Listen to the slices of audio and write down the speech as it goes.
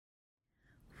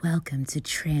Welcome to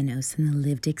Tranos and the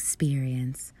Lived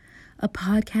Experience, a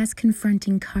podcast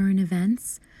confronting current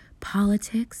events,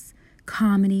 politics,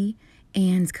 comedy,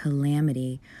 and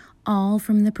calamity, all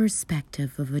from the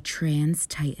perspective of a trans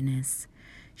titaness.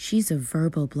 She's a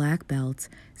verbal black belt,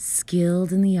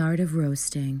 skilled in the art of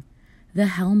roasting, the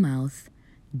Hellmouth,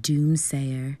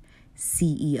 doomsayer,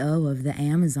 CEO of the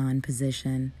Amazon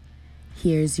position.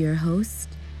 Here's your host,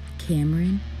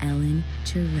 Cameron Ellen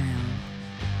Terrell.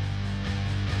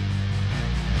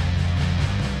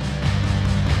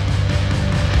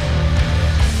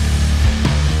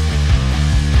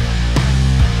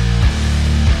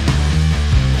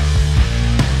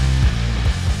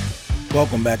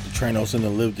 Welcome back to Tranos and the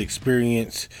Lived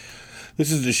Experience.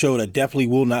 This is the show that definitely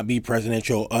will not be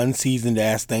presidential unseasoned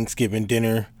ass Thanksgiving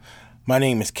dinner. My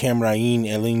name is Cameron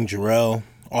Ellen Terrell,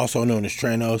 also known as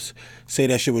Tranos. Say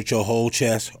that shit with your whole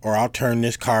chest or I'll turn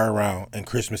this car around and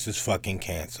Christmas is fucking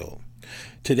canceled.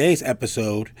 Today's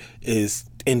episode is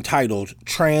entitled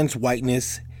Trans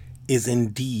Whiteness is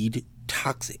Indeed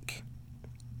Toxic.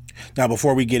 Now,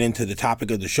 before we get into the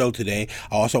topic of the show today,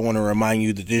 I also want to remind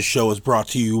you that this show is brought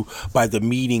to you by the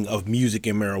meeting of music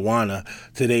and marijuana.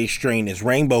 Today's strain is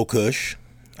Rainbow Kush.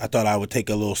 I thought I would take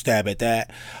a little stab at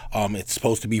that. It's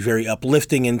supposed to be very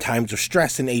uplifting in times of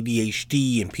stress and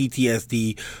ADHD and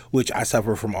PTSD, which I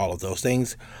suffer from all of those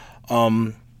things.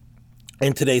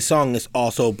 And today's song is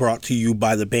also brought to you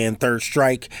by the band Third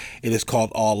Strike. It is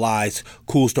called All Lies.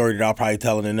 Cool story that I'll probably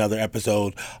tell in another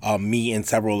episode. Me and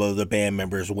several of the band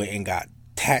members went and got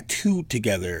tattooed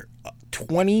together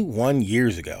 21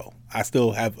 years ago. I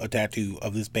still have a tattoo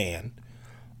of this band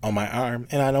on my arm,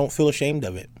 and I don't feel ashamed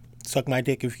of it. Suck my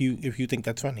dick if you think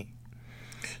that's funny.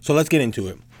 So let's get into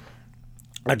it.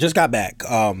 I just got back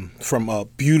from a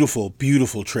beautiful,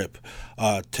 beautiful trip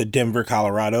to Denver,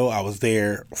 Colorado. I was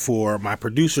there for my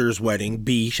producer's wedding,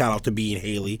 B. Shout out to B and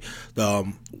Haley.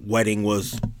 The wedding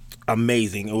was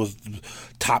amazing. It was the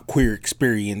top queer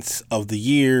experience of the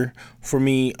year for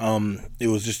me. It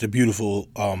was just a beautiful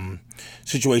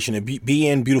situation to be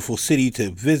in, beautiful city to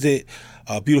visit,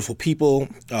 beautiful people,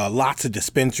 lots of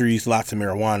dispensaries, lots of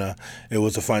marijuana. It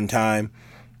was a fun time.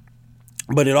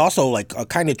 But it also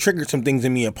kind of triggered some things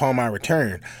in me upon my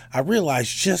return. I realized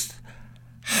just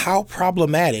how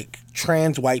problematic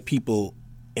trans white people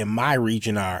in my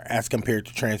region are as compared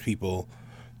to trans people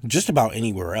just about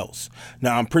anywhere else.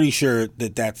 Now, I'm pretty sure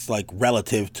that that's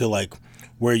relative to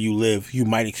where you live. You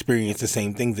might experience the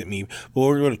same things as me. But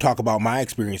we're going to talk about my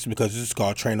experience because this is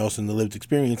called Tranos and the Lived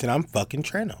Experience, and I'm fucking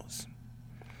Tranos.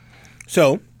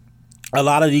 So, a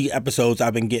lot of the episodes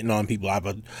I've been getting on people. I've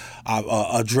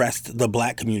addressed the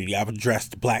black community. I've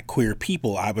addressed black queer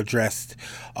people. I've addressed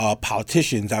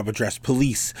politicians. I've addressed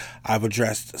police. I've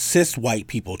addressed cis white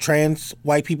people. Trans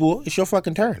white people, it's your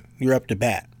fucking turn. You're up to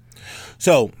bat.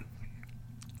 So,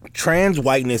 trans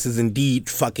whiteness is indeed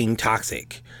fucking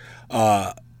toxic.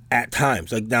 At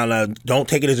times. Now, don't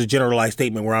take it as a generalized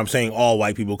statement where I'm saying all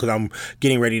white people, because I'm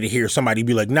getting ready to hear somebody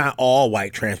be like, not all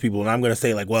white trans people. And I'm going to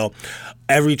say well,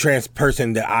 every trans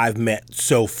person that I've met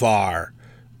so far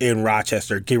in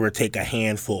Rochester, give or take a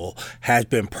handful, has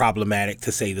been problematic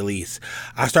to say the least.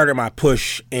 I started my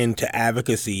push into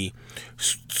advocacy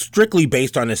strictly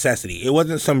based on necessity. It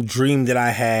wasn't some dream that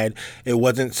I had. It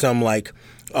wasn't some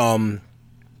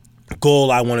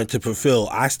goal I wanted to fulfill.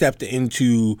 I stepped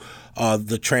into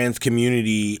the trans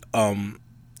community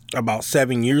about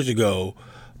 7 years ago,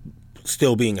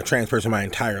 still being a trans person my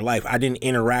entire life. I didn't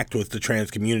interact with the trans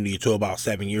community until about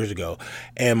 7 years ago.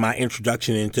 And my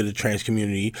introduction into the trans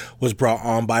community was brought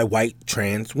on by white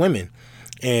trans women.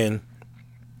 And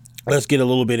let's get a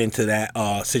little bit into that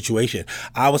situation.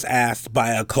 I was asked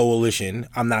by a coalition.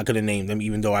 I'm not going to name them,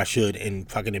 even though I should and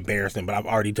fucking embarrass them, but I've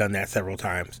already done that several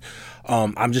times.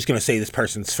 I'm just going to say this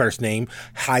person's first name.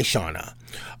 Hi, Shauna.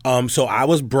 So I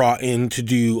was brought in to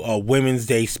do a Women's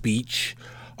Day speech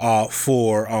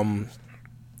for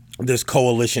this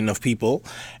coalition of people,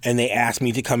 and they asked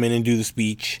me to come in and do the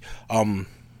speech.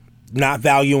 Not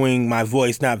valuing my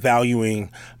voice, not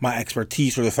valuing my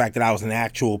expertise or the fact that I was an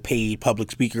actual paid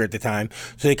public speaker at the time.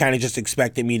 So they kind of just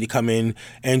expected me to come in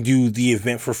and do the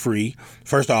event for free.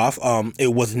 First off,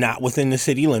 it was not within the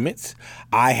city limits.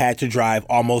 I had to drive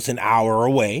almost an hour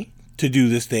away to do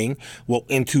this thing,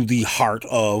 into the heart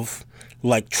of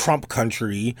Trump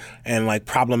country and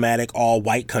problematic all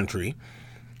white country.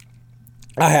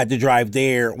 I had to drive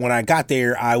there. When I got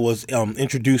there, I was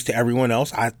introduced to everyone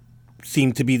else. I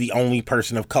seemed to be the only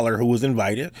person of color who was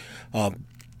invited.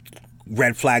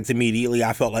 Red flags immediately.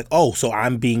 I felt so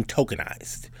I'm being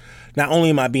tokenized. Not only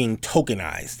am I being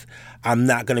tokenized, I'm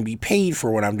not going to be paid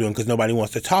for what I'm doing because nobody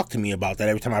wants to talk to me about that.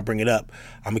 Every time I bring it up,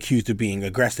 I'm accused of being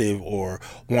aggressive or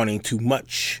wanting too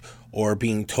much, or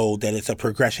being told that it's a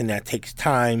progression that takes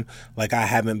time, like I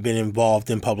haven't been involved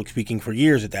in public speaking for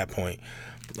years at that point.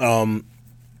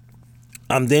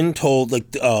 I'm then told,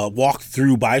 walked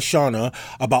through by Shauna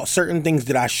about certain things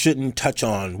that I shouldn't touch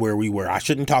on where we were. I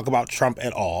shouldn't talk about Trump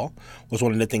at all, was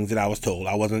one of the things that I was told.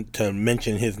 I wasn't to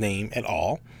mention his name at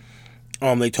all.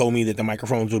 They told me that the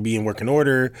microphones would be in working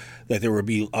order, that there would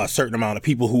be a certain amount of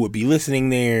people who would be listening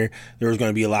there. There was going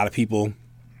to be a lot of people.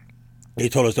 They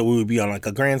told us that we would be on like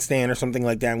a grandstand or something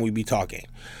like that, and we'd be talking.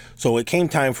 So it came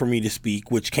time for me to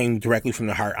speak, which came directly from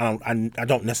the heart. I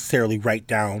don't necessarily write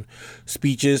down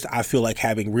speeches. I feel like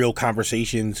having real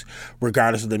conversations,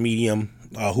 regardless of the medium.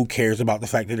 Who cares about the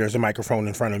fact that there's a microphone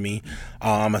in front of me?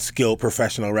 I'm a skilled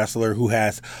professional wrestler who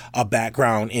has a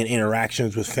background in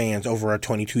interactions with fans over a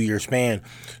 22-year span.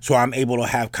 So I'm able to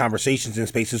have conversations in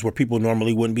spaces where people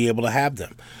normally wouldn't be able to have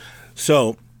them.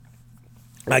 So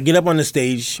I get up on the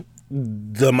stage.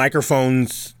 The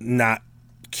microphone's not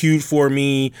cued for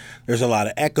me. There's a lot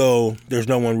of echo. There's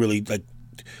no one really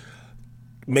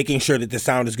making sure that the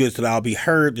sound is good so that I'll be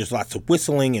heard. There's lots of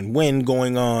whistling and wind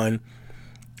going on.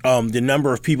 The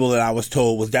number of people that I was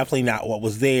told was definitely not what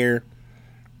was there.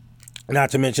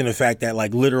 Not to mention the fact that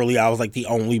literally I was the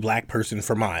only black person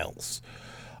for miles.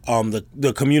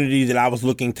 The community that I was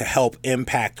looking to help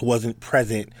impact wasn't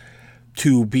present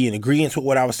to be in agreement with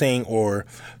what I was saying or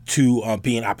to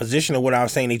be in opposition to what I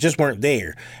was saying. They just weren't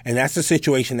there. And that's the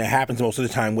situation that happens most of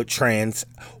the time with trans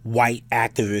white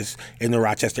activists in the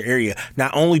Rochester area.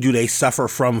 Not only do they suffer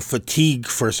from fatigue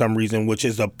for some reason, which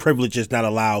is a privilege that's not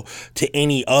allowed to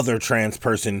any other trans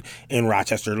person in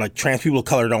Rochester. Trans people of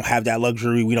color don't have that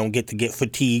luxury. We don't get to get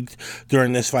fatigued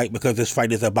during this fight because this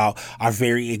fight is about our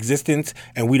very existence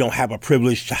and we don't have a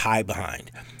privilege to hide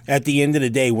behind. At the end of the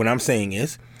day, what I'm saying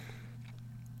is,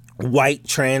 white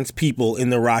trans people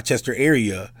in the Rochester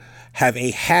area have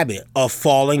a habit of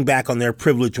falling back on their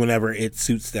privilege whenever it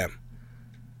suits them.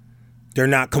 They're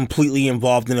not completely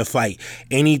involved in a fight.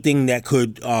 Anything that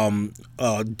could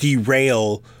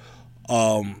derail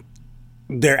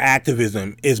their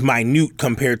activism is minute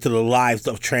compared to the lives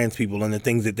of trans people and the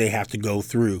things that they have to go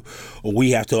through.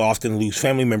 We have to often lose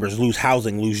family members, lose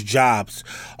housing, lose jobs,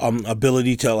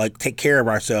 ability to take care of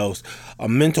ourselves,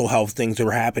 mental health things that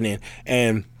were happening,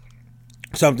 and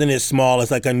something as small as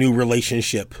a new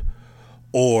relationship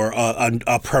or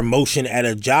a promotion at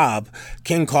a job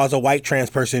can cause a white trans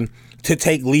person to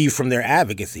take leave from their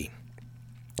advocacy.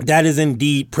 That is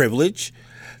indeed privilege.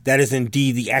 That is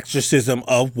indeed the exorcism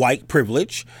of white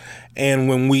privilege. And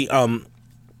when we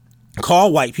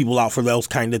call white people out for those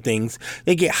kind of things,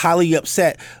 they get highly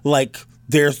upset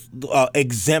they're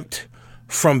exempt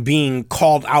from being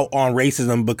called out on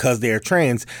racism because they're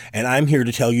trans. And I'm here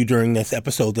to tell you during this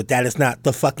episode that that is not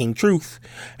the fucking truth.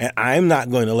 And I'm not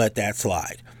going to let that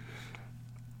slide.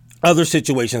 Other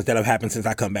situations that have happened since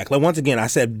I come back. Once again, I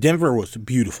said Denver was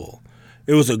beautiful.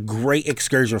 It was a great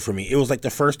excursion for me. It was the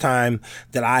first time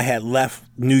that I had left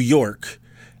New York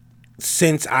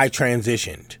since I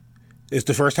transitioned. It's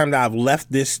the first time that I've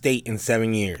left this state in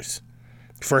 7 years.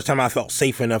 First time I felt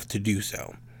safe enough to do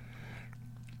so.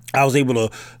 I was able to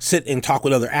sit and talk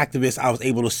with other activists. I was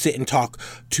able to sit and talk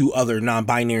to other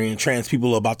non-binary and trans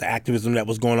people about the activism that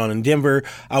was going on in Denver.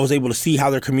 I was able to see how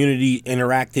their community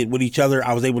interacted with each other.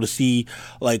 I was able to see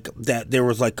that there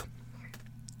was a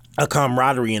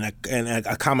camaraderie and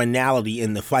a commonality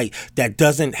in the fight that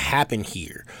doesn't happen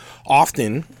here.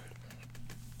 Often,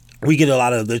 we get a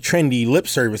lot of the trendy lip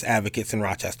service advocates in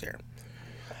Rochester.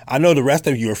 I know the rest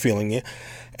of you are feeling it.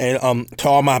 And to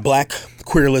all my black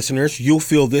queer listeners, you'll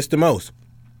feel this the most.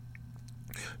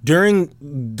 During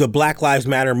the Black Lives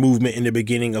Matter movement in the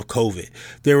beginning of COVID,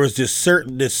 there was this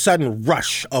sudden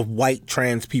rush of white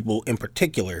trans people in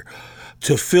particular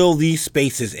to fill these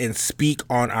spaces and speak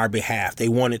on our behalf. They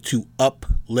wanted to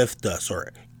uplift us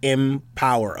or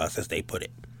empower us, as they put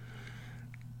it.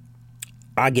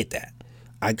 I get that.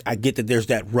 I get that there's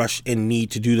that rush and need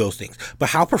to do those things. But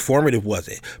how performative was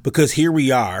it? Because here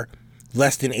we are,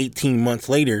 less than 18 months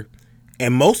later,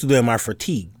 and most of them are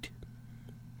fatigued.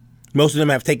 Most of them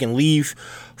have taken leave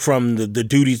from the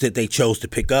duties that they chose to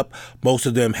pick up. Most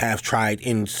of them have tried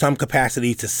in some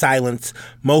capacity to silence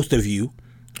most of you.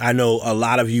 I know a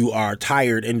lot of you are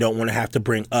tired and don't want to have to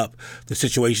bring up the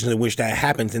situations in which that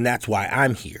happens, and that's why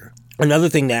I'm here. Another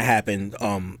thing that happened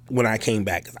when I came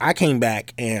back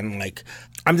and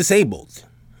I'm disabled.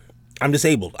 I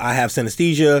have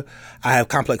synesthesia. I have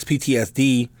complex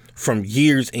PTSD from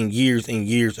years and years and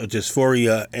years of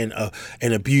dysphoria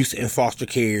and abuse and foster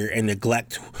care and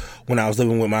neglect when I was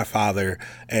living with my father,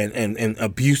 and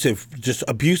abusive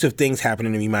things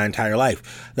happening to me my entire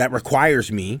life. That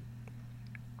requires me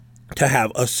to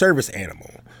have a service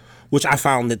animal, which I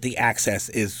found that the access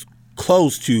is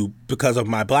closed to because of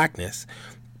my blackness.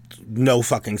 No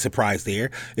fucking surprise there.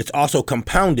 It's also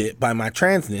compounded by my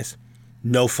transness.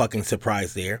 No fucking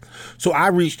surprise there. So I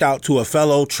reached out to a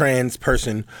fellow trans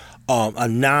person, a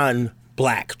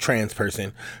non-black trans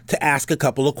person, to ask a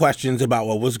couple of questions about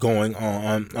what was going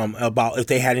on, about if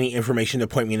they had any information to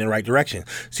point me in the right direction,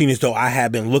 seeing as though I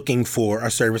had been looking for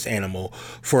a service animal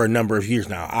for a number of years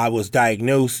now. I was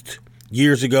diagnosed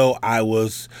years ago. I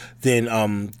was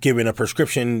then given a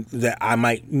prescription that I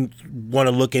might want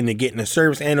to look into getting a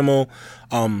service animal,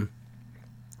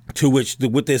 to which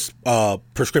with this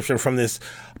prescription from this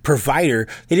provider,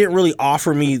 they didn't really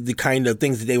offer me the kind of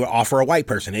things that they would offer a white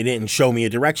person. They didn't show me a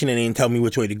direction. They didn't tell me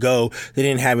which way to go. They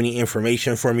didn't have any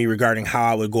information for me regarding how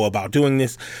I would go about doing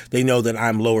this. They know that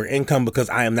I'm lower income because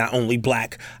I am not only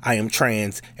black, I am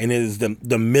trans, and it is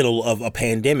the middle of a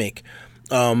pandemic.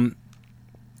 So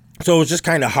it was just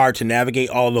kind of hard to navigate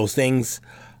all those things.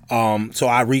 So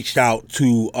I reached out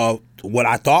to what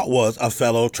I thought was a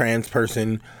fellow trans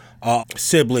person,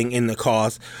 sibling in the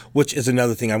cause, which is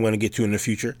another thing I'm going to get to in the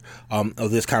future of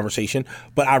this conversation.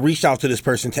 But I reached out to this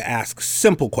person to ask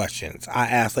simple questions. I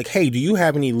asked, like, hey, do you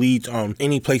have any leads on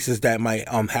any places that might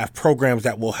have programs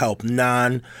that will help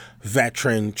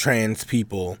non-veteran trans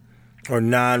people or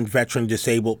non-veteran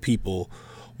disabled people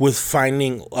with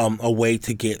finding a way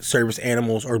to get service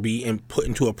animals or be put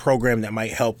into a program that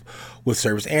might help with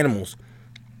service animals?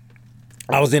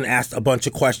 I was then asked a bunch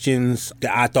of questions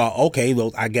that I thought, okay,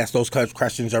 I guess those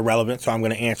questions are relevant, so I'm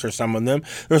going to answer some of them.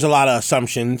 There's a lot of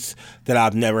assumptions that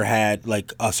I've never had,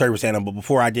 like a service animal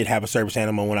before. I did have a service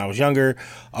animal when I was younger.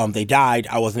 They died.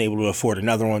 I wasn't able to afford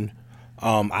another one.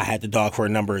 I had the dog for a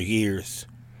number of years.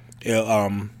 It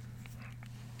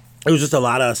was just a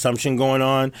lot of assumption going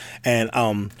on, and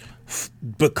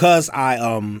because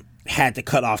I had to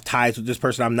cut off ties with this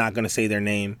person, I'm not going to say their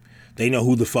name. They know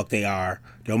who the fuck they are.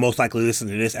 They'll most likely listen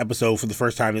to this episode for the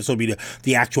first time. This will be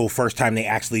the actual first time they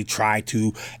actually try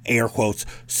to, air quotes,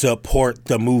 support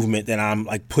the movement that I'm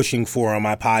like pushing for on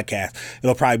my podcast.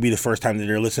 It'll probably be the first time that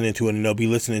they're listening to it, and they'll be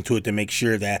listening to it to make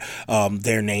sure that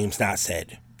their name's not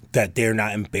said, that they're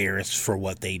not embarrassed for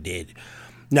what they did.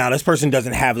 Now, this person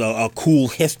doesn't have a cool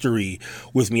history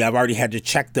with me. I've already had to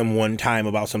check them one time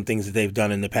about some things that they've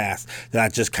done in the past that I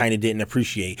just kind of didn't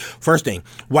appreciate. First thing,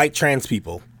 white trans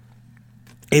people.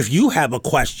 If you have a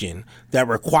question that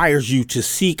requires you to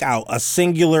seek out a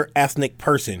singular ethnic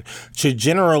person to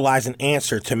generalize an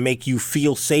answer to make you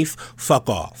feel safe, fuck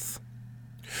off.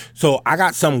 So I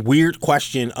got some weird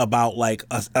question about like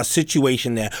a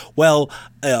situation that,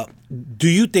 do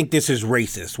you think this is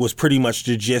racist? Was pretty much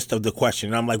the gist of the question.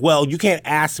 And I'm like, well, you can't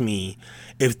ask me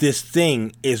if this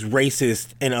thing is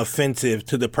racist and offensive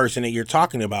to the person that you're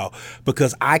talking about,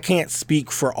 because I can't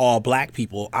speak for all black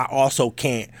people. I also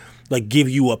can't like give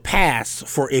you a pass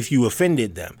for if you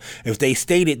offended them. If they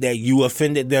stated that you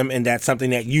offended them and that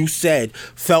something that you said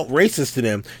felt racist to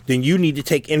them, then you need to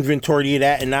take inventory of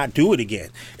that and not do it again.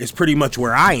 It's pretty much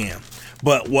where I am.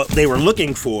 But what they were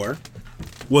looking for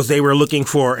was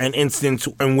an instance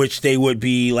in which they would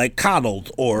be like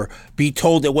coddled or be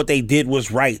told that what they did was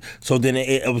right. So then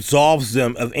it absolves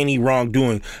them of any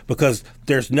wrongdoing, because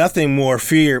there's nothing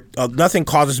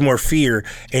causes more fear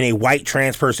in a white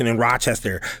trans person in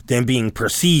Rochester than being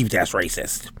perceived as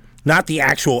racist. Not the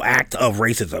actual act of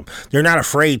racism. They're not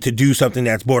afraid to do something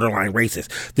that's borderline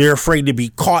racist. They're afraid to be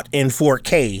caught in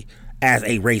 4K as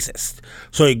a racist.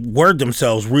 So they word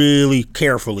themselves really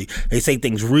carefully. They say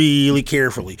things really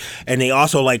carefully. And they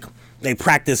also they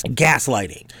practice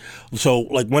gaslighting. So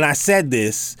like when I said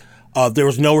this, there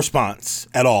was no response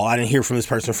at all. I didn't hear from this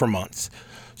person for months.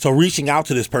 So reaching out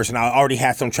to this person, I already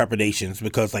had some trepidations,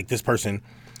 because like this person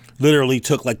literally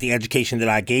took like the education that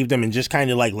I gave them and just kind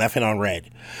of like left it on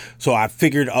red. So I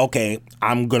figured, okay,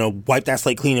 I'm going to wipe that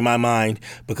slate clean in my mind,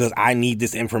 because I need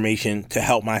this information to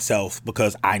help myself,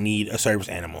 because I need a service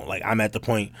animal. Like I'm at the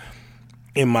point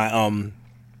in my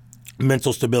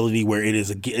mental stability where it is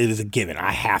a given.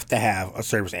 I have to have a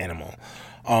service animal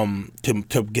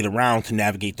to get around, to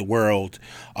navigate the world,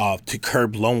 to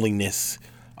curb loneliness,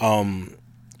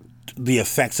 the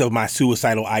effects of my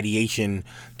suicidal ideation,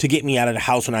 to get me out of the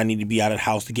house when I need to be out of the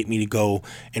house, to get me to go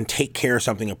and take care of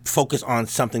something, and focus on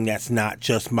something that's not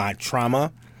just my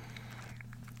trauma.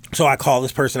 So I call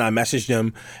this person, I message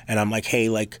them, and I'm like, hey,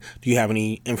 like, do you have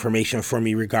any information for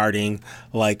me regarding,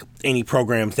 like, any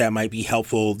programs that might be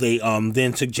helpful? They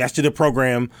then suggested a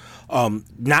program,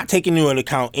 not taking into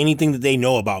account anything that they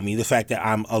know about me, the fact that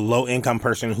I'm a low-income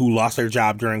person who lost their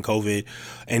job during COVID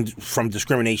and from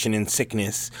discrimination and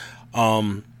sickness,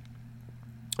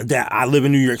 that I live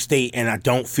in New York State and I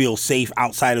don't feel safe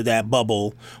outside of that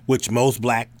bubble, which most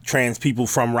black trans people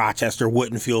from Rochester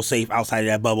wouldn't feel safe outside of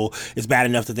that bubble. It's bad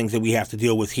enough the things that we have to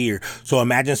deal with here. So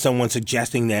imagine someone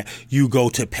suggesting that you go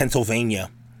to Pennsylvania.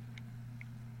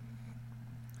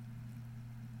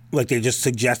 Like they just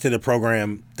suggested a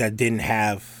program that didn't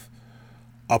have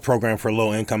a program for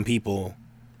low income people.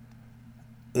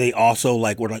 They also were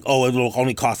like, oh, it'll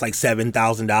only cost like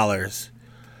 $7,000.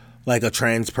 Like a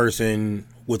trans person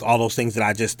with all those things that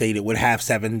I just stated would have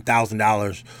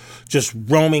 $7,000 just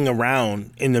roaming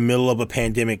around in the middle of a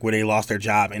pandemic where they lost their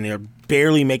job and they're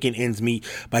barely making ends meet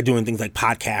by doing things like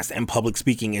podcasts and public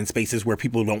speaking in spaces where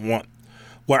people don't want,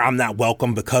 where I'm not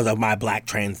welcome because of my black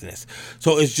transness.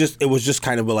 So it was just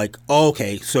kind of like, oh,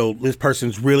 okay, so this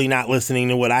person's really not listening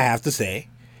to what I have to say.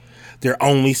 They're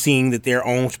only seeing that their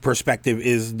own perspective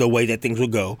is the way that things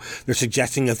would go. They're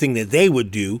suggesting a thing that they would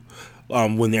do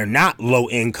when they're not low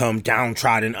income,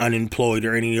 downtrodden, unemployed,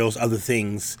 or any of those other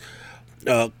things,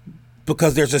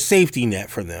 because there's a safety net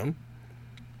for them.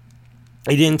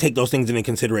 They didn't take those things into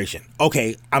consideration.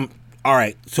 Okay, all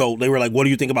right. So they were like, what do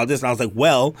you think about this? And I was like,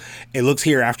 well, it looks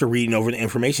here after reading over the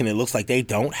information, it looks like they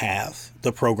don't have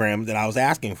the program that I was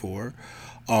asking for.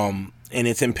 And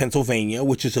it's in Pennsylvania,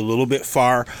 which is a little bit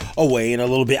far away and a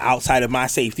little bit outside of my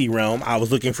safety realm. I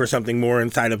was looking for something more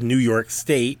inside of New York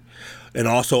State, and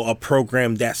also a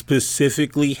program that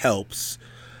specifically helps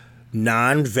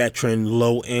non-veteran,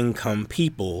 low-income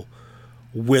people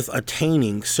with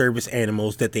attaining service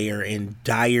animals that they are in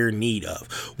dire need of,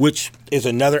 which is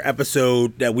another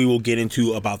episode that we will get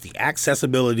into about the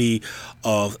accessibility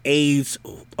of aids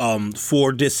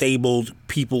for disabled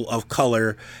people of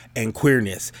color and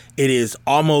queerness. It is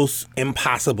almost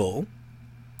impossible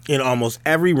in almost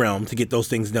every realm to get those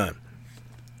things done.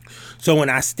 So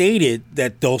when I stated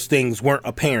that those things weren't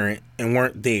apparent and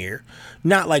weren't there,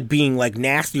 not like being like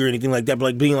nasty or anything like that, but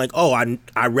like being like, oh,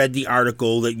 I read the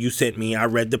article that you sent me, I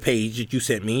read the page that you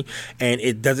sent me, and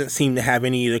it doesn't seem to have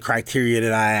any of the criteria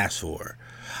that I asked for.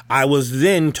 I was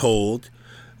then told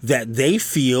that they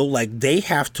feel like they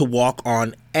have to walk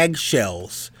on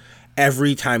eggshells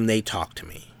every time they talk to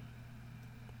me.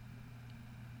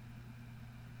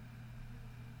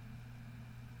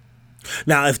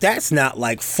 Now, if that's not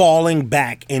like falling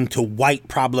back into white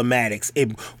problematics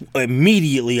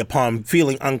immediately upon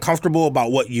feeling uncomfortable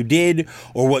about what you did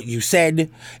or what you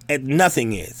said,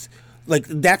 nothing is. Like,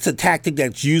 that's a tactic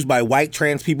that's used by white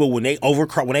trans people when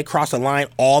they cross a line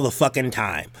all the fucking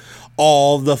time.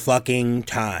 All the fucking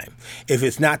time. If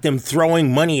it's not them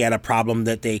throwing money at a problem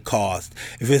that they caused,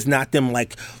 if it's not them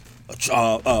like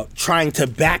trying to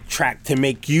backtrack to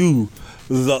make you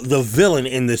the villain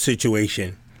in the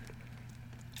situation.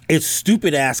 It's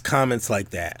stupid ass comments like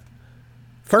that.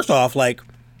 First off, like,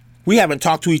 we haven't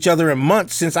talked to each other in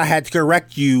months since I had to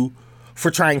correct you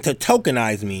for trying to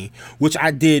tokenize me, which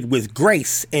I did with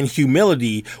grace and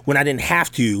humility when I didn't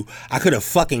have to. I could have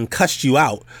fucking cussed you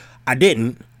out. I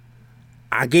didn't.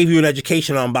 I gave you an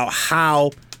education on about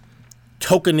how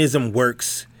tokenism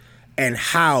works and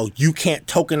how you can't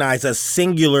tokenize a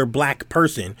singular black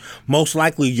person, most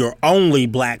likely your only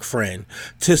black friend,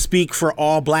 to speak for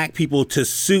all black people to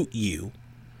suit you.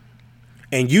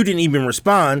 And you didn't even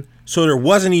respond, so there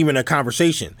wasn't even a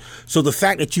conversation. So the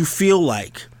fact that you feel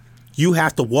like you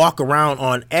have to walk around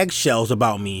on eggshells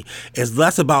about me is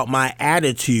less about my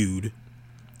attitude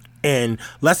and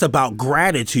less about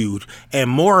gratitude and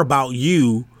more about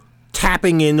you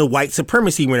tapping into white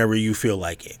supremacy whenever you feel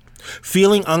like it.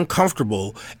 Feeling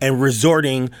uncomfortable and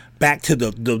resorting back to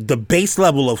the base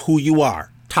level of who you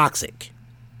are. Toxic.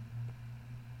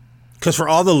 Because for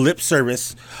all the lip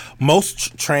service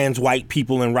most trans white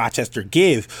people in Rochester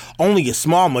give, only a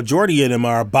small majority of them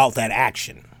are about that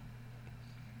action.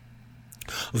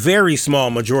 Very small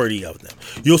majority of them.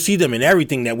 You'll see them in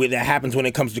everything that happens when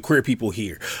it comes to queer people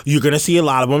here. You're going to see a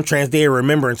lot of them. Trans Day of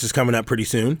Remembrance is coming up pretty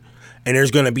soon. And there's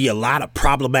going to be a lot of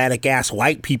problematic ass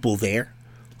white people there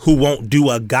who won't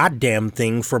do a goddamn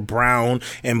thing for brown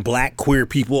and black queer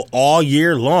people all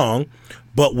year long,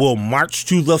 but will march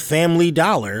to the Family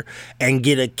Dollar and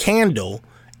get a candle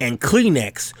and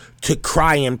Kleenex to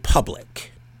cry in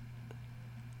public.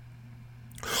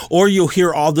 Or you'll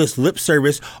hear all this lip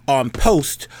service on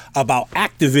post about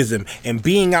activism and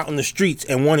being out in the streets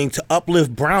and wanting to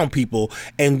uplift brown people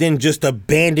and then just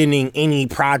abandoning any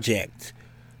project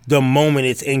the moment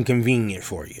it's inconvenient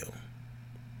for you.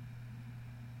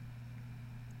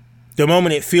 The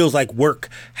moment it feels like work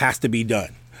has to be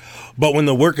done. But when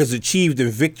the work is achieved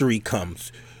and victory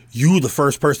comes, you the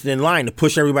first person in line to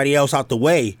push everybody else out the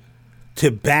way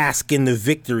to bask in the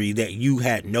victory that you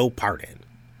had no part in.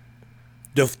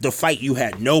 The fight you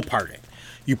had no part in.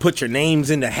 You put your names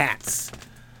in the hats.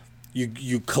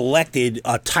 You collected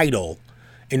a title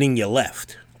and then you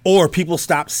left. Or people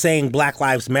stopped saying Black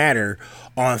Lives Matter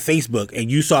on Facebook and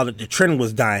you saw that the trend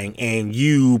was dying and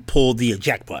you pulled the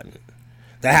eject button.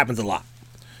 That happens a lot.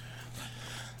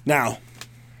 Now,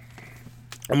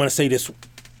 I'm going to say this.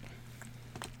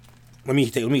 Let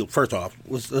me first off,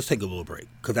 let's take a little break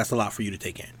because that's a lot for you to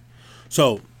take in.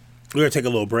 So, we're going to take a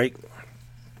little break.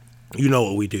 You know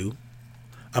what we do.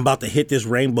 I'm about to hit this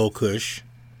rainbow kush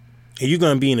and you're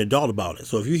going to be an adult about it.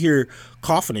 So if you hear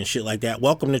coughing and shit like that,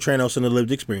 welcome to Tranos and the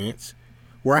Lived Experience,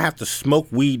 where I have to smoke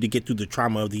weed to get through the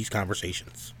trauma of these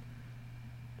conversations.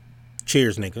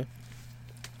 Cheers, nigga.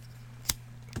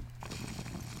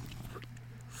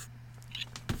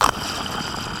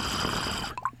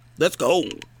 Let's go.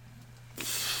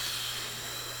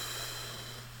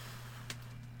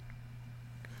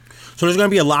 So there's going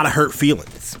to be a lot of hurt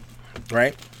feelings,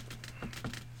 right?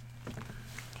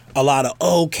 A lot of,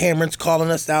 oh, Cameron's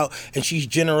calling us out and she's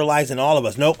generalizing all of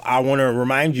us. Nope. I want to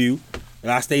remind you,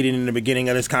 and I stated in the beginning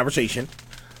of this conversation,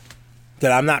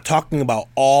 that I'm not talking about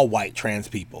all white trans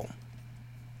people.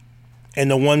 And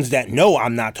the ones that know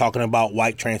I'm not talking about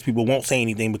white trans people won't say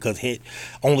anything because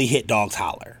only hit dogs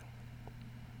holler.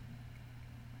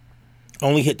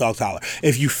 Only hit dogs holler.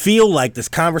 If you feel like this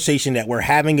conversation that we're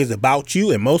having is about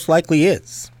you, it most likely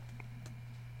is.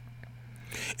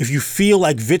 If you feel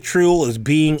like vitriol is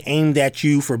being aimed at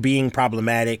you for being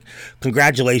problematic,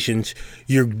 congratulations,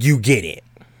 you get it.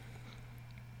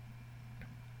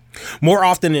 More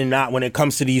often than not, when it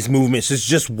comes to these movements, it's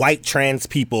just white trans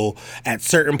people at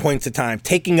certain points of time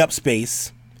taking up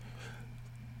space,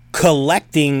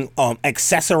 collecting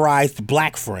accessorized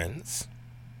black friends,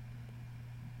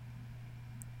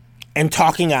 and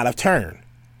talking out of turn.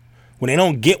 When they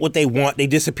don't get what they want, they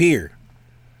disappear.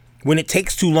 When it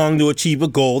takes too long to achieve a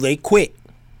goal, they quit.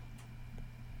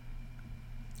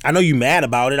 I know you mad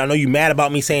about it. I know you mad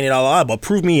about me saying it all out, but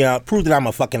prove that I'm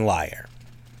a fucking liar.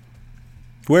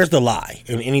 Where's the lie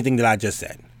in anything that I just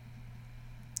said?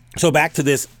 So back to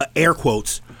this air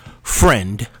quotes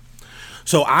friend.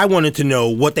 So I wanted to know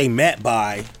what they meant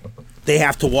by they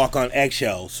have to walk on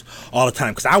eggshells all the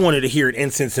time, because I wanted to hear an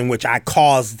instance in which I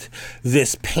caused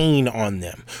this pain on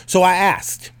them. So I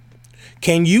asked,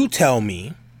 can you tell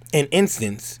me an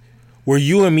instance where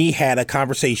you and me had a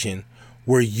conversation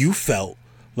where you felt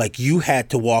like you had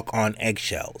to walk on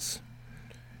eggshells?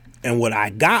 And what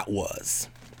I got was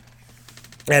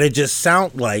that it just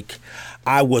sounded like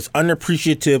I was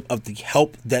unappreciative of the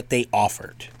help that they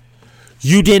offered.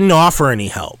 You didn't offer any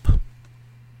help.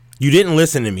 You didn't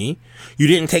listen to me. You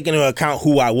didn't take into account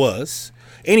who I was.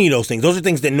 Any of those things. Those are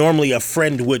things that normally a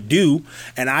friend would do.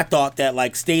 And I thought that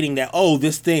like stating that, oh,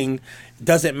 this thing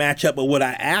doesn't match up with what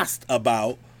I asked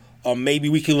about, or maybe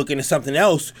we can look into something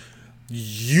else.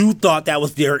 You thought that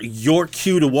was your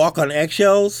cue to walk on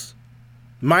eggshells?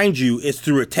 Mind you, it's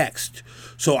through a text.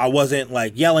 So I wasn't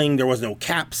like yelling. There was no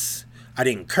caps. I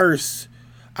didn't curse.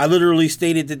 I literally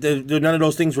stated that none of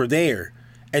those things were there.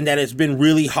 And that it's been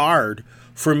really hard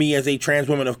for me as a trans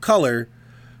woman of color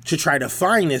to try to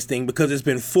find this thing because it's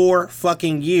been 4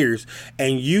 fucking years.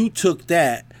 And you took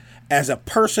that as a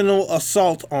personal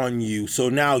assault on you. So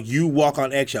now you walk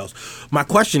on eggshells. My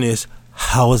question is,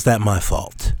 how is that my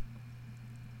fault?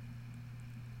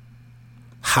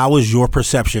 How is your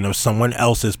perception of someone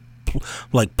else's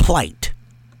plight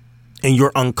and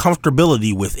your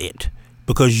uncomfortability with it?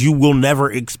 Because you will never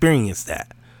experience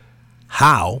that.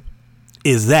 How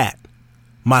is that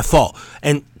my fault?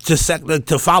 And to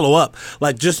follow up,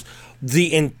 like just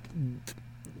the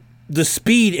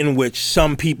speed in which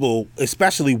some people,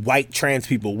 especially white trans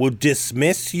people, will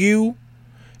dismiss you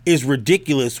is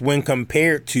ridiculous when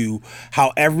compared to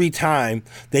how every time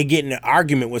they get in an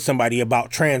argument with somebody about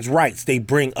trans rights, they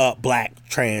bring up black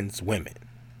trans women.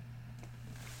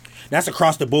 That's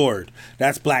across the board.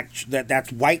 That's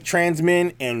that's white trans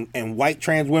men and white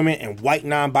trans women and white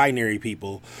non-binary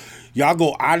people. Y'all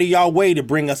go out of y'all way to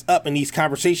bring us up in these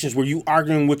conversations where you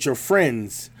arguing with your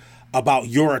friends about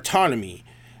your autonomy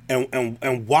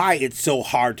and why it's so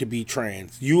hard to be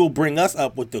trans. You will bring us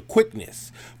up with the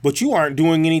quickness, but you aren't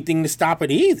doing anything to stop it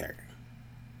either.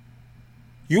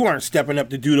 You aren't stepping up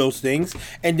to do those things.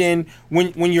 And then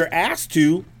when you're asked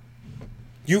to,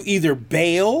 you either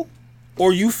bail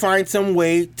or you find some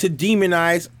way to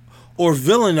demonize or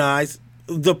villainize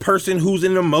the person who's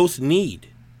in the most need.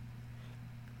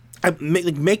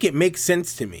 Make it make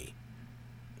sense to me.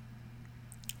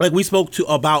 Like we spoke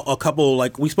about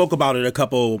it a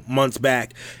couple months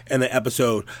back in the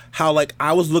episode, how like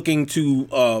I was looking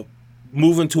to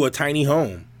move into a tiny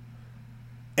home,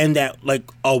 and that like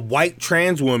a white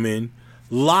trans woman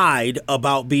lied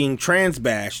about being trans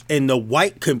bashed, and the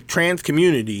white trans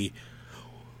community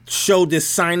showed this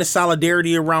sign of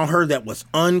solidarity around her that was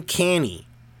uncanny.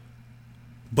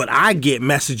 But I get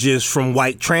messages from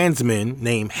white trans men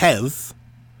named Hev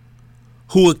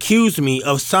who accuse me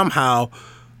of somehow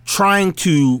trying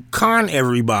to con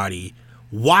everybody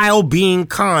while being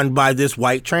conned by this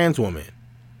white trans woman.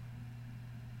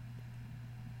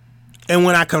 And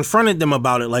when I confronted them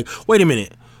about it, like, wait a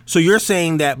minute, so you're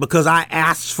saying that because I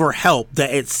asked for help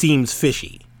that it seems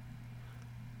fishy.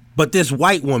 But this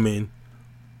white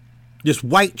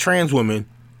trans woman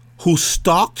who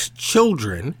stalked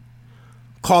children,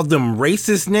 called them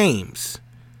racist names,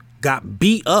 got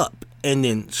beat up, and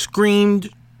then screamed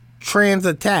trans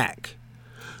attack.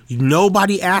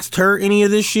 Nobody asked her any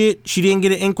of this shit. She didn't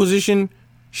get an inquisition.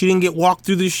 She didn't get walked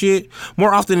through this shit.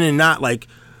 More often than not, like,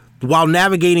 while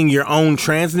navigating your own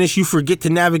transness, you forget to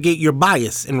navigate your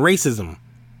bias and racism.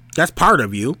 That's part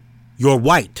of you. You're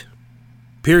white.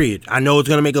 Period. I know it's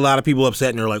going to make a lot of people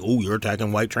upset, and they're like, oh, you're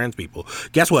attacking white trans people.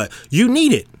 Guess what? You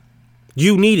need it.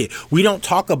 You need it. We don't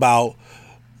talk about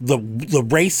the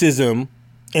racism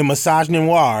and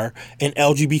misogynoir in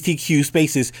LGBTQ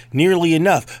spaces nearly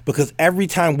enough, because every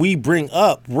time we bring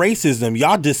up racism,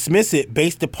 y'all dismiss it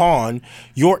based upon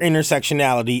your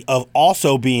intersectionality of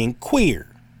also being queer.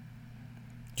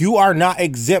 You are not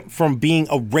exempt from being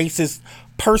a racist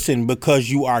person because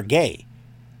you are gay.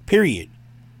 Period.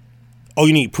 Oh,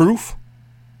 you need proof?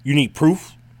 You need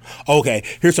proof? Okay,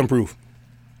 here's some proof.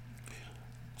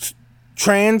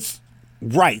 Trans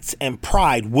rights and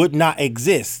pride would not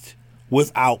exist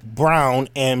without brown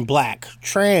and black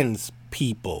trans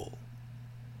people.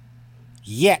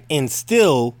 Yet and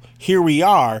still, here we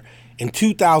are in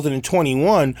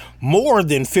 2021, more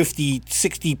than 50,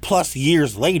 60 plus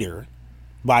years later,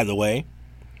 by the way,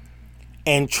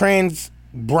 and trans,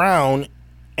 brown,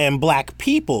 and black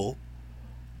people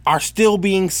are still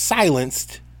being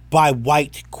silenced by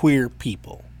white queer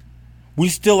people. We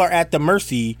still are at the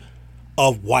mercy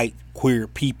of white queer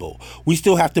people. We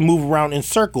still have to move around in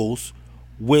circles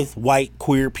with white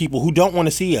queer people who don't want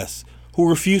to see us, who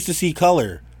refuse to see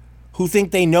color, who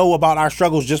think they know about our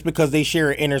struggles just because they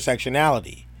share an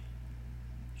intersectionality.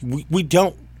 We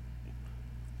don't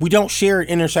share an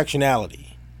intersectionality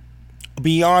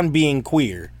beyond being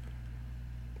queer.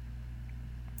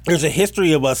 There's a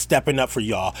history of us stepping up for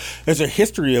y'all. There's a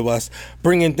history of us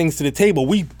bringing things to the table.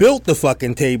 We built the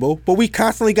fucking table, but we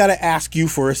constantly got to ask you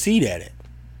for a seat at it.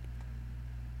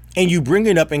 And you bring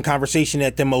it up in conversation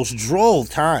at the most droll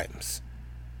times,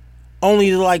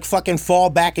 only to like fucking fall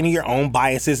back into your own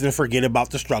biases and forget about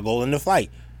the struggle and the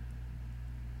fight.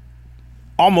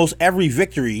 Almost every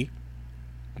victory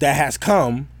that has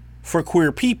come for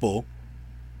queer people,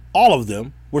 all of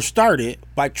them were started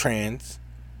by trans,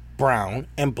 brown,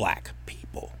 and black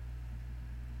people.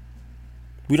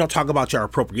 We don't talk about your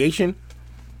appropriation.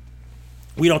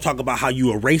 We don't talk about how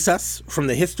you erase us from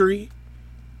the history.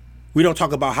 We don't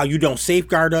talk about how you don't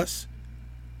safeguard us.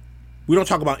 We don't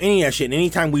talk about any of that shit. And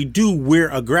anytime we do, we're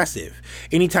aggressive.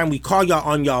 Anytime we call y'all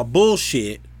on y'all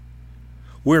bullshit,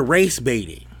 we're race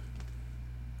baiting.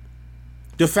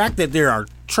 The fact that there are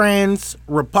trans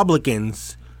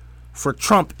Republicans for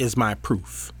Trump is my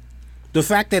proof. The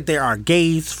fact that there are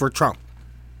gays for Trump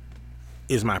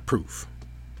is my proof.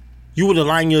 You would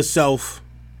align yourself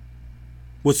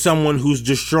with someone who's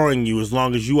destroying you as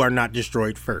long as you are not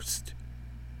destroyed first,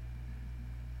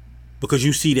 because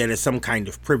you see that as some kind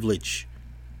of privilege.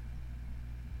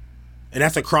 And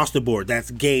that's across the board.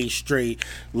 That's gay, straight,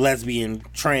 lesbian,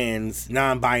 trans,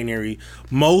 non-binary.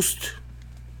 Most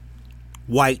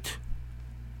white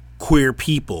queer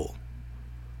people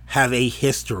have a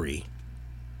history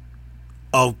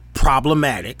of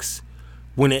problematics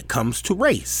when it comes to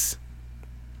race.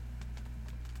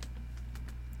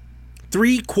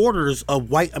 3/4 of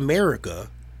white America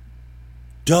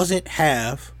doesn't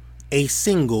have a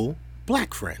single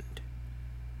black friend.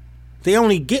 They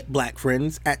only get black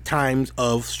friends at times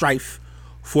of strife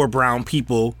for brown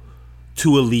people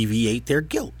to alleviate their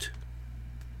guilt.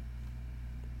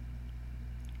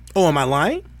 Oh, am I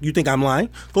lying? You think I'm lying?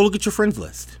 Go look at your friends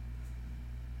list.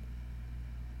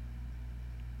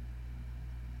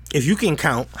 If you can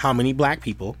count how many black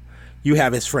people you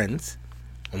have as friends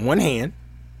on one hand,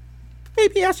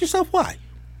 maybe ask yourself why.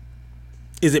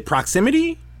 Is it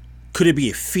proximity? Could it be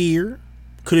a fear?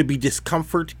 Could it be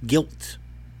discomfort, guilt,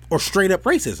 or straight up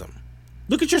racism?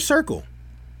 Look at your circle.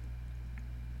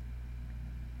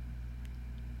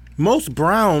 Most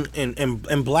brown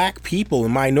and black people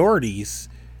and minorities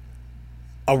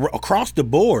across the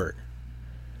board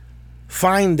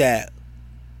find that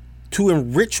to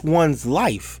enrich one's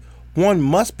life, one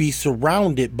must be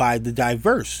surrounded by the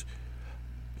diverse.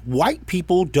 White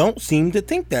people don't seem to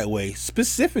think that way.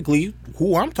 Specifically,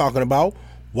 who I'm talking about,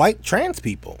 white trans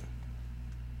people.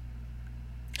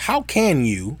 How can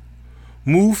you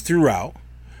move throughout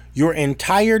your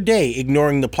entire day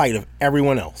ignoring the plight of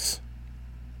everyone else?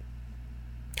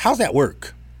 How's that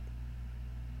work?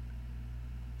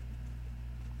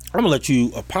 I'm going to let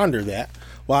you ponder that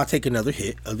while I take another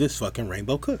hit of this fucking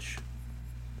Rainbow Kush.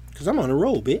 Because I'm on a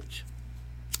roll, bitch.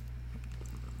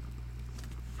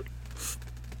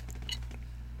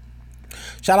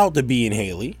 Shout out to B and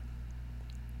Haley.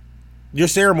 Your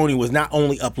ceremony was not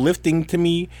only uplifting to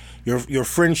me, your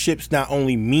friendships not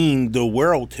only mean the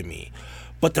world to me,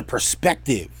 but the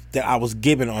perspective that I was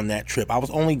given on that trip. I was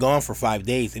only gone for 5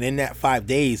 days, and in that 5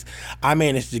 days, I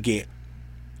managed to get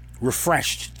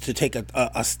refreshed, to take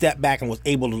a step back, and was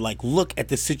able to like look at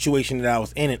the situation that I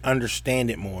was in and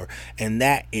understand it more. And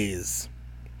that is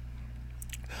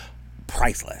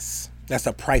priceless. That's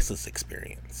a priceless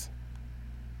experience.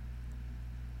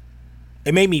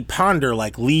 It made me ponder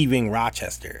like leaving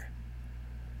Rochester.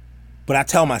 But I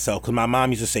tell myself, because my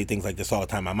mom used to say things like this all the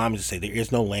time. My mom used to say, there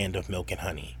is no land of milk and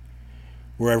honey.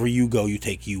 Wherever you go, you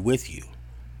take you with you.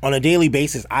 On a daily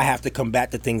basis, I have to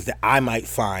combat the things that I might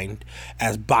find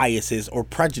as biases or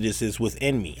prejudices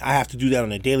within me. I have to do that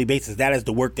on a daily basis. That is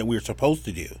the work that we're supposed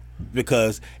to do,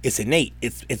 because it's innate.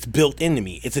 It's built into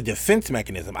me. It's a defense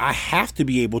mechanism. I have to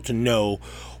be able to know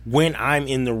when I'm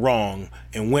in the wrong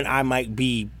and when I might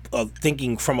be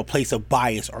thinking from a place of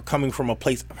bias or coming from a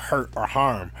place of hurt or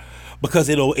harm, because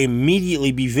it'll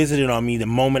immediately be visited on me the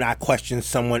moment I question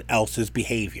someone else's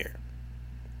behavior.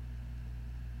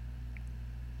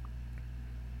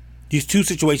 These two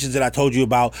situations that I told you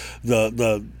about,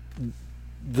 the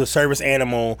service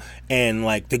animal and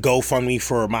like the GoFundMe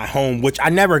for my home, which I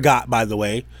never got, by the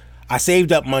way. I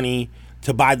saved up money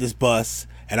to buy this bus,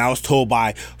 and I was told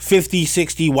by 50,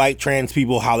 60 white trans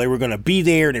people how they were going to be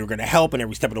there, they were going to help, and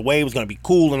every step of the way it was going to be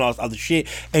cool and all this other shit,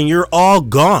 and you're all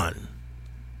gone.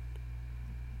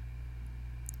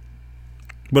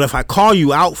 But if I call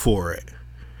you out for it,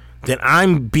 then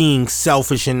I'm being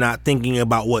selfish and not thinking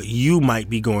about what you might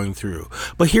be going through.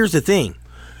 But here's the thing.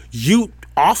 You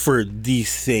offered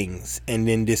these things and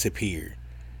then disappeared.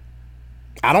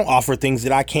 I don't offer things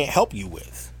that I can't help you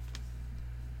with.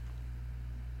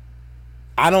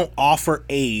 I don't offer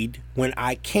aid when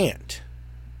I can't.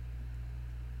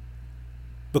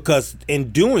 Because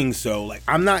in doing so, like,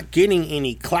 I'm not getting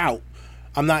any clout.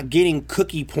 I'm not getting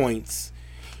cookie points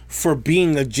for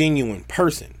being a genuine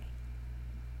person.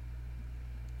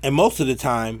 And most of the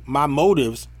time, my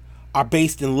motives are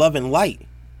based in love and light.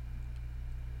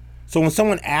 So when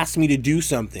someone asks me to do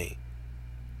something,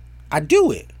 I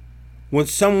do it. When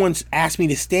someone's asked me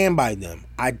to stand by them,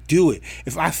 I do it.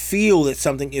 If I feel that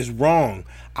something is wrong,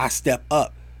 I step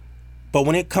up. But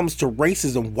when it comes to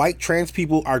racism, white trans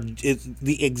people are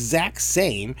the exact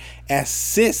same as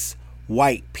cis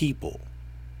white people.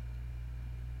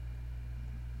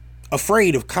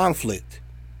 Afraid of conflict.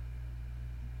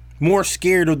 More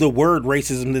scared of the word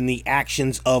racism than the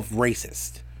actions of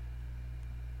racist.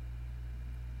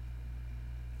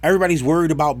 Everybody's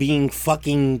worried about being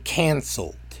fucking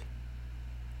canceled.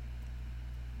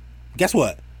 Guess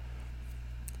what?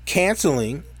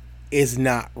 Canceling is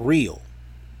not real.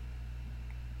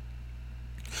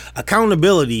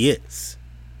 Accountability is.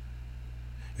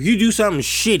 If you do something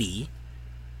shitty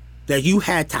that you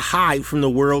had to hide from the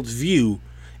world's view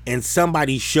and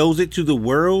somebody shows it to the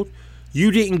world, you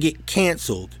didn't get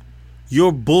canceled.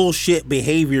 Your bullshit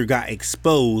behavior got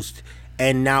exposed,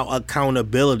 and now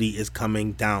accountability is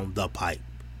coming down the pipe.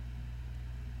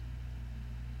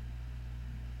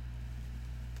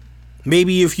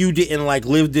 Maybe if you didn't like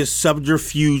live this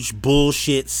subterfuge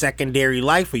bullshit secondary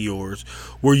life of yours,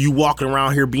 where you walking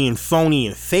around here being phony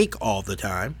and fake all the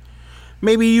time,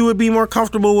 maybe you would be more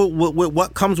comfortable with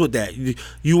what comes with that.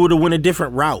 You would have went a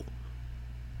different route.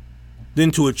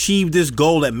 Than to achieve this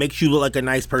goal that makes you look like a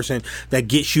nice person, that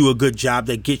gets you a good job,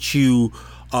 that gets you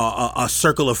a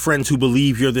circle of friends who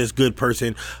believe you're this good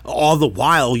person. All the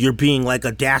while, you're being like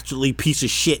a dastardly piece of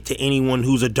shit to anyone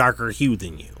who's a darker hue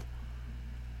than you.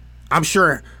 I'm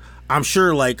sure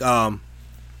like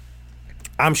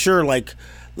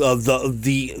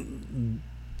the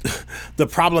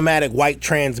problematic white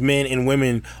trans men and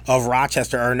women of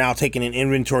Rochester are now taking an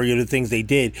inventory of the things they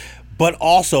did. But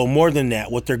also, more than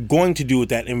that, what they're going to do with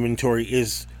that inventory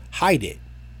is hide it.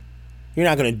 You're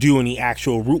not going to do any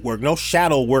actual root work. No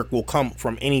shadow work will come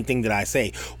from anything that I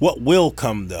say. What will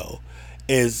come, though,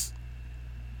 is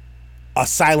a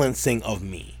silencing of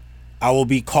me. I will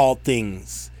be called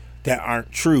things that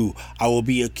aren't true. I will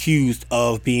be accused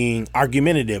of being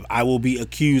argumentative. I will be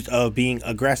accused of being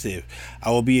aggressive. I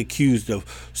will be accused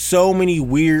of so many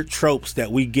weird tropes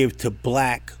that we give to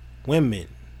black women.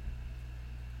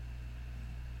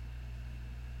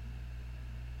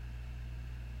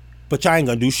 But y'all ain't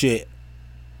gonna do shit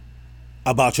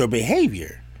about your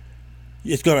behavior.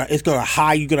 It's gonna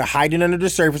hide. You're gonna hide it under the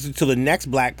surface until the next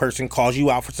black person calls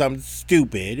you out for something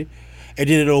stupid, and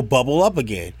then it'll bubble up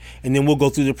again. And then we'll go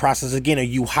through the process again of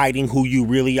you hiding who you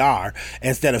really are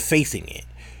instead of facing it.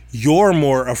 You're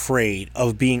more afraid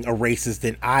of being a racist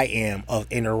than I am of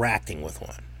interacting with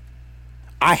one.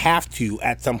 I have to,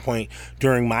 at some point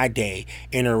during my day,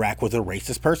 interact with a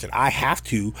racist person. I have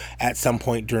to, at some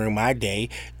point during my day,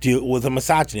 deal with a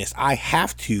misogynist. I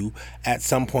have to, at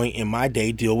some point in my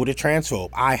day, deal with a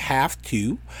transphobe. I have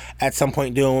to, at some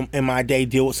point in my day,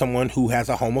 deal with someone who has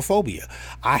a homophobia.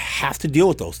 I have to deal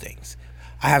with those things.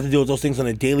 I have to deal with those things on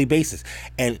a daily basis.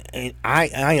 And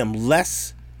I am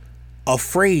less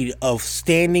afraid of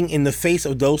standing in the face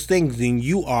of those things than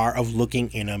you are of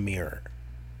looking in a mirror.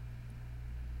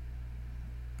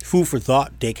 Food for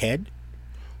thought, dickhead.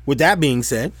 With that being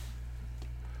said,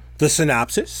 the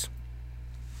synopsis.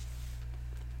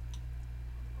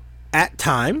 At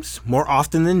times, more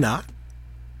often than not,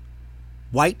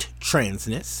 white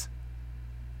transness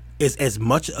is as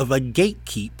much of a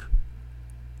gatekeep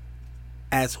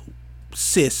as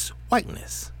cis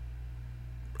whiteness.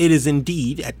 It is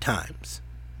indeed, at times,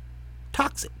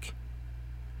 toxic.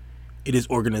 It is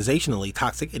organizationally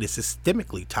toxic. It is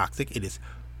systemically toxic. It is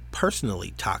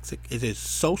personally toxic. It is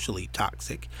socially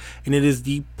toxic. And it is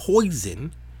the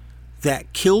poison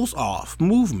that kills off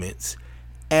movements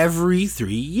every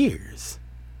 3 years.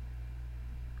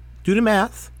 Do the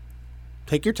math.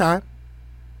 Take your time.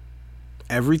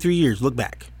 Every 3 years, look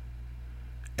back.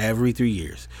 Every 3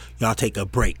 years, y'all take a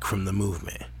break from the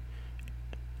movement.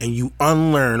 And you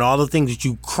unlearn all the things that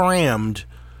you crammed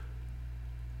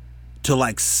to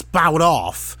like spout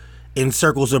off in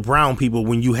circles of brown people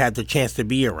when you had the chance to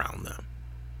be around them.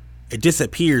 It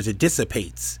disappears, it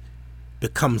dissipates,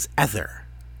 becomes ether.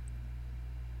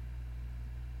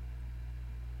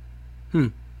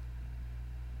 I'm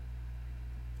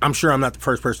sure I'm not the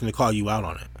first person to call you out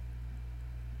on it.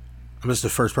 I'm just the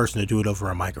first person to do it over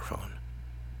a microphone.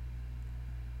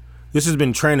 This has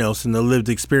been Tranos and the Lived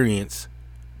Experience,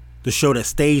 the show that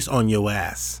stays on your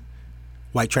ass.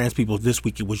 White trans people, this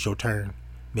week it was your turn.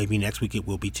 Maybe next week it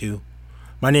will be too.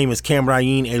 My name is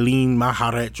Kamrain Eileen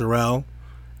Maharet Jarrell,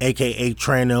 aka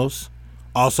Tranos,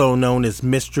 also known as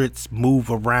Mistress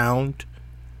Move Around,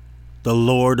 the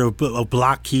Lord of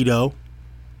Block Keto,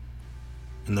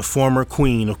 and the former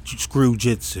queen of Screw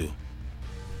Jitsu.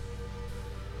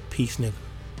 Peace, nigga.